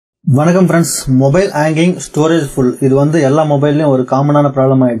வணக்கம் friends, mobile hanging storage full இது வந்து எல்லா மொபைல்லையும் ஒரு காமனான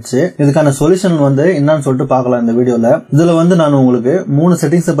ப்ராப்ளம் ஆயிடுச்சு. இதுக்கான சொல்யூஷன் வந்து என்னன்னு சொல்லிட்டு பார்க்கலாம் இந்த வீடியோல. இதுல வந்து நான் உங்களுக்கு 3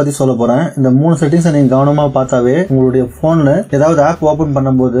 செட்டிங்ஸை பத்தி சொல்ல போறேன். இந்த 3 செட்டிங்ஸை நீங்க கவனமா பார்த்தாவே உங்களுடைய போன்ல ஏதாவது ஆப் ஓபன்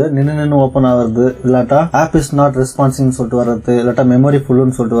பண்ணும்போது நின்று ஓபன் ஆகுறது, இல்லாட்டா ஆப் இஸ் நாட் ரெஸ்பான்சிங் சொல்லிட்டு வர்றது, இல்லாட்டா மெமரி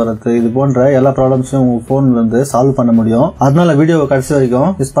ஃபுல்லுன்னு சொல்லிட்டு வர்றது, இது போன்ற எல்லா ப்ராப்ளம்ஸையும் உங்க போன்ல இருந்து சால்வ் பண்ண முடியும். அதனால வீடியோவை கடைசி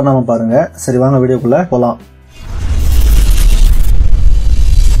வரைக்கும் மிஸ் பண்ணாம பாருங்க. சரி, வாங்க வீடியோக்குள்ள போலாம்.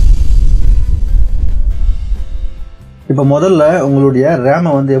 இப்போ முதல்ல உங்களுடைய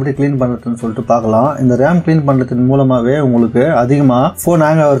ரேமை வந்து எப்படி கிளீன் பண்றதுன்னு சொல்லிட்டு பார்க்கலாம். இந்த ரேம் கிளீன் பண்றதுக்கு மூலமாவே உங்களுக்கு அதிகமா போன்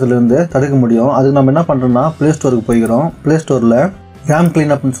ஹேங் ஆகிறதுல இருந்து தடுக்க முடியும். அதுக்கு நம்ம என்ன பண்றோம்னா பிளே ஸ்டோருக்கு போய்க்கிறோம். பிளே ஸ்டோர்ல ரேம்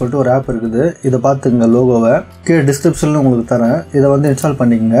கிளீன் அப்னு சொல்லிட்டு ஒரு ஆப் இருக்குது. இதை பார்த்துங்க, லோகோவை கீழே டிஸ்கிரிப்ஷன்ல உங்களுக்கு தரேன். இதை வந்து இன்ஸ்டால்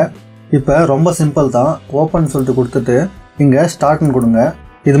பண்ணிக்கங்க. இப்போ ரொம்ப சிம்பிள் தான். ஓப்பன் சொல்லிட்டு கொடுத்துட்டு இங்க ஸ்டார்ட்னு கொடுங்க.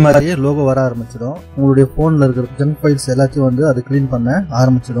 இது மாதிரி லோகோ வர ஆரம்பிச்சிடும். உங்களுடைய போன்ல இருக்கிற ஜங்க் ஃபைல்ஸ் எல்லாத்தையும் வந்து அது கிளீன் பண்ண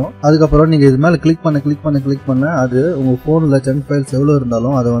ஆரம்பிச்சிடும். அதுக்கப்புறம் நீங்க இது மேல கிளிக் பண்ண அது உங்க போன்ல ஜங்க் ஃபைல்ஸ் எவ்வளவு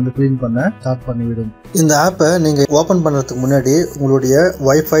இருந்தாலும் அதை வந்து கிளீன் பண்ண ஸ்டார்ட் பண்ணிவிடும். இந்த ஆப்பை நீங்க ஓபன் பண்றதுக்கு முன்னாடி உங்களுடைய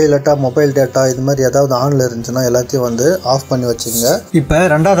வைஃபை இல்லாட்டா மொபைல் டேட்டா இது மாதிரி ஏதாவது ஆன்ல இருந்துச்சுன்னா எல்லாத்தையும் வந்து ஆஃப் பண்ணி வச்சுங்க. இப்ப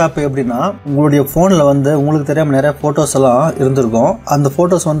ரெண்டாவது ஆப் எப்படின்னா, உங்களுடைய போன்ல வந்து உங்களுக்கு தெரியாம நிறைய போட்டோஸ் எல்லாம் இருந்திருக்கும். அந்த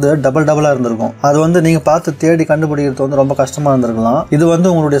போட்டோஸ் வந்து டபுளா இருந்திருக்கும். அது வந்து நீங்க பார்த்து தேடி கண்டுபிடிக்கிறது வந்து ரொம்ப கஷ்டமா இருந்திருக்கலாம். இது வந்து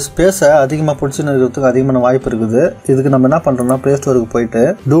உங்களுடைய ஸ்பேஸை அதிகமா பிடிச்சுன்னு இருக்கிறதுக்கு அதிகமான வாய்ப்பு இருக்குது. இதுக்கு நம்ம என்ன பண்றோம்னா பிளே ஸ்டோருக்கு போயிட்டு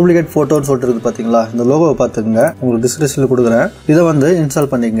டூப்ளிகேட் போட்டோன்னு சொல்லிட்டு இருக்கு பாத்தீங்களா, இந்த லோகோவை பார்த்துக்குங்க. உங்களுக்கு டிஸ்கிரிப்ஷன்ல கொடுக்குறேன். இதை வந்து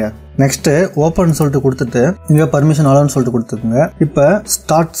இன்ஸ்டால் பண்ணிக்கங்க. நெக்ஸ்ட் ஓபன் சொல்லிட்டு கொடுத்துட்டு இங்க பர்மிஷன் அலோன்னு சொல்லிட்டு கொடுத்துக்குங்க. இப்ப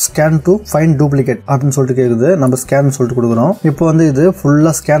start scan to find duplicate அப்படின்னு சொல்லிட்டு கேக்குது. நம்ம ஸ்கேன் சொல்லிட்டு கொடுக்குறோம். இப்போ வந்து இது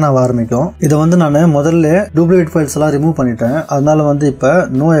ஃபுல்லா ஸ்கேன் ஆக ஆரம்பிக்கும். இதை வந்து நான் முதல்ல டூப்ளிகேட் ஃபைல்ஸ் எல்லாம் ரிமூவ் பண்ணிட்டேன். அதனால வந்து இப்ப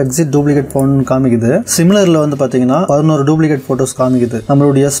நோ எக்ஸிட் டூப்ளிகேட் ஃபவுண்ட் காமிக்குது. சிமிலர்ல வந்து பாத்தீங்கன்னா 11 டூப்ளிகேட் போட்டோஸ் காமிக்குது.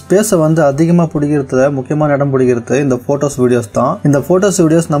 நம்மளுடைய ஸ்பேஸை வந்து அதிகமா பிடிக்கிறதுல முக்கியமான இடம் பிடிக்கிறது இந்த போட்டோஸ் வீடியோஸ் தான். இந்த போட்டோஸ்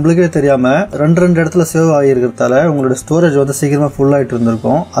வீடியோஸ் நம்மளுக்கே தெரியாம ரெண்டு இடத்துல சேவ் ஆகி இருக்கிறதால உங்களுடைய ஸ்டோரேஜ் வந்து சீக்கிரமா ஃபுல் ஆயிட்டு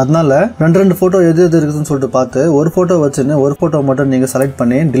இருந்திருக்கும். அதனால ரெண்டு போட்டோ எது இருக்குதுன்னு சொல்லிட்டு பார்த்து ஒரு போட்டோ வச்சுன்னு ஒரு போட்டோ மட்டும் நீங்க செலக்ட்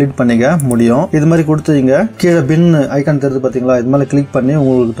பண்ணி டிலீட் பண்ணிக்க முடியும். இது மாதிரி கொடுத்தீங்க. கீழே பின் ஐக்கான் தெரியுது பாத்தீங்களா, இது மாதிரி கிளிக் பண்ணி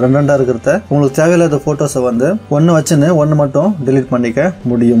உங்களுக்கு ரெண்டா இருக்கிறத உங்களுக்கு தேவையில்லாத போட்டோஸை வந்து ஒன்னு வச்சுன்னு ஒன்னு மட்டும் டிலீட் பண்ணிக்க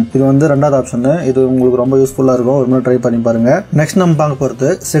முடியும். இது வந்து ரெண்டாவது ஆப்ஷன். இது உங்களுக்கு ரொம்ப யூஸ்ஃபுல்லா இருக்கும். ஒரு முறை ட்ரை பண்ணி பாருங்க. நெக்ஸ்ட் நம்ம பார்க்க போறது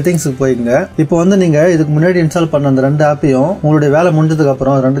செட்டிங்ஸ்க்கு போய்ங்க. இப்போ வந்து நீங்க இதுக்கு முன்னாடி இன்ஸ்டால் பண்ண அந்த ரெண்டு ஆப்பையும் உங்களுடைய வேலை முடிஞ்சதுக்கு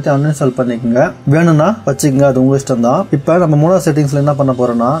அப்புறம் ரெண்டுத்தையும் அன்இன்ஸ்டால் பண்ணிக்கோங்க. வேணும்னா வச்சுக்கோங்க, அது உங்க இஷ்டம் தான். இப்போ நம்ம மூணாவது செட்டிங்ஸ்ல என்ன பண்ண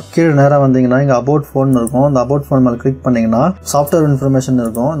போறோம்னா, கீழே நேரா வந்தீங்கன்னா இங்க அபவுட் போன் இருக்கும். இந்த அபவுட் போன் மேல கிளிக் பண்ணீங்கன்னா சாஃப்ட்வேர் இன்ஃபர்மேஷன்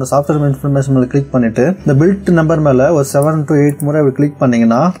இருக்கும். இந்த சாஃப்ட்வேர் இன்ஃபர்மேஷன் மேல கிளிக் பண்ணிட்டு இந்த பில்ட் நம்பர் மேல ஒரு 7 to 8 முறை கிளிக்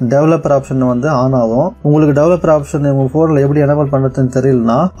பண்ணீங்கன்னா டெவலப்பர் ஆப்ஷன் வந்து ஆன் ஆகும். உங்களுக்கு டெவலப்பர் ஆப்ஷன் உங்க போன்ல எப்படி எனேபிள் பண்றதுன்னு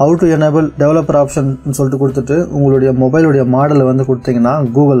தெரியலனா how to enable developer option சொல்லிட்டு கொடுத்துட்டு உங்களுடைய மொபைலுடைய மாடலை வந்து கொடுத்தீங்கன்னா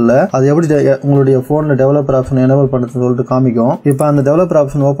கூகுள்ல அது எப்படி உங்களுடைய போன்ல டெவலப்பர் ஆப்ஷன் எனேபிள் பண்றதுன்னு சொல்லிட்டு காமிக்கும். இப்போ அந்த டெவலப்பர்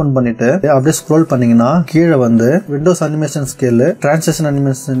ஆப்ஷன் ஓபன் பண்ணிட்டு அப்படியே ஸ்க்ரோல் பண்ணீங்கன்னா கீழே வந்து Windows animation scale, transition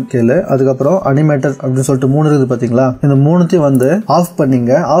animation scale, அதுக்கப்புறம் அனிமேட்டர் அப்படின்னு சொல்லிட்டு 3 இருக்குது பாத்தீங்களா. இந்த 3த்தையும் வந்து ஆஃப்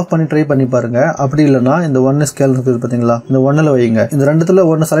பண்ணீங்க. ஆஃப் பண்ணி ட்ரை பண்ணி பாருங்க. அப்படி இல்லைன்னா இந்த 1 ஸ்கேல் இருக்குது பாத்தீங்களா, இந்த 1ல வைங்க. இந்த ரெண்டுத்துல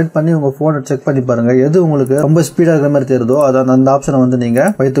ஒன்னு செலக்ட் பண்ணி உங்க போனை செக் பண்ணி பாருங்க. எது உங்களுக்கு ரொம்ப ஸ்பீடா இருக்கிற மாதிரி தெரியுதோ அந்த ஆப்ஷனை வந்து நீங்க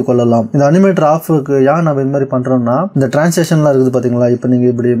வைத்துக் கொள்ளலாம். இந்த அனிமேட்டர் ஆஃப்க்கு ஏன் நம்ம இந்த மாதிரி பண்றோம்னா, இந்த டிரான்சாக்ஷன்லாம் இருக்குது பாத்தீங்களா, இப்போ நீங்க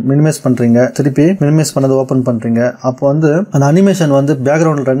இப்படி மினிமைஸ் பண்றீங்க, திருப்பி மினிமைஸ் பண்ணது ஓபன் பண்றீங்க. அப்போ வந்து அந்த அனிமேஷன் வந்து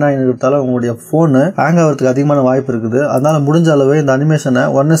பேக்ரவுண்ட்ல ரன் ஆகிருக்கிறதால உங்களுடைய போன் ஹேங் ஆகிறதுக்கு அதிகமான வாய்ப்பு இருக்குது. அதனால முடிஞ்ச அளவு இந்த அனிமேஷனை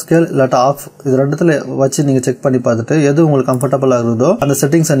 1 ஸ்கேல் இல்லாட்டா ஆஃப் இது ரெண்டுத்துல வச்சு நீங்க செக் பண்ணி பார்த்துட்டு எது உங்களுக்கு கம்ஃபர்டபுளா இருக்குதோ அந்த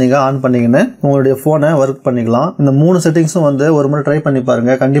செட்டிங்ஸை நீங்க ஆன் பண்ணீங்கன்னு உங்களுடைய போனை ஒர்க் பண்ணிக்கலாம். இந்த 3 செட்டிங்ஸும் வந்து ஒரு முறை ட்ரை பண்ணி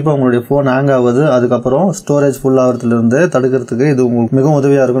பாருங்க. கண்டிப்பா உங்களுடைய போன் ஹேங் ஆகுது, அதுக்கப்புறம் ஸ்டோரேஜ் ஃபுல் ஆகிறதுல இருந்து தடுக்கிறதுக்கு இது உங்களுக்கு மிகவும்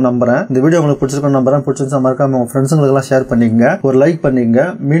உதவியா இருக்கும் நம்புறேன். இந்த வீடியோ உங்களுக்கு பிடிச்சிருக்கும் நம்புறேன். பிடிச்சிருந்தா மறக்காம உங்க ஃப்ரெண்ட்ஸுங்களுக்கு எல்லாம் ஷேர் பண்ணிக்கங்க, ஒரு லைக் பண்ணிக்கங்க.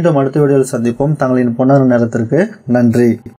 மீண்டும் அடுத்த வீடியோவில் சந்திப்போம். தங்களின் பொன்னான நேரத்திற்கு நன்றி.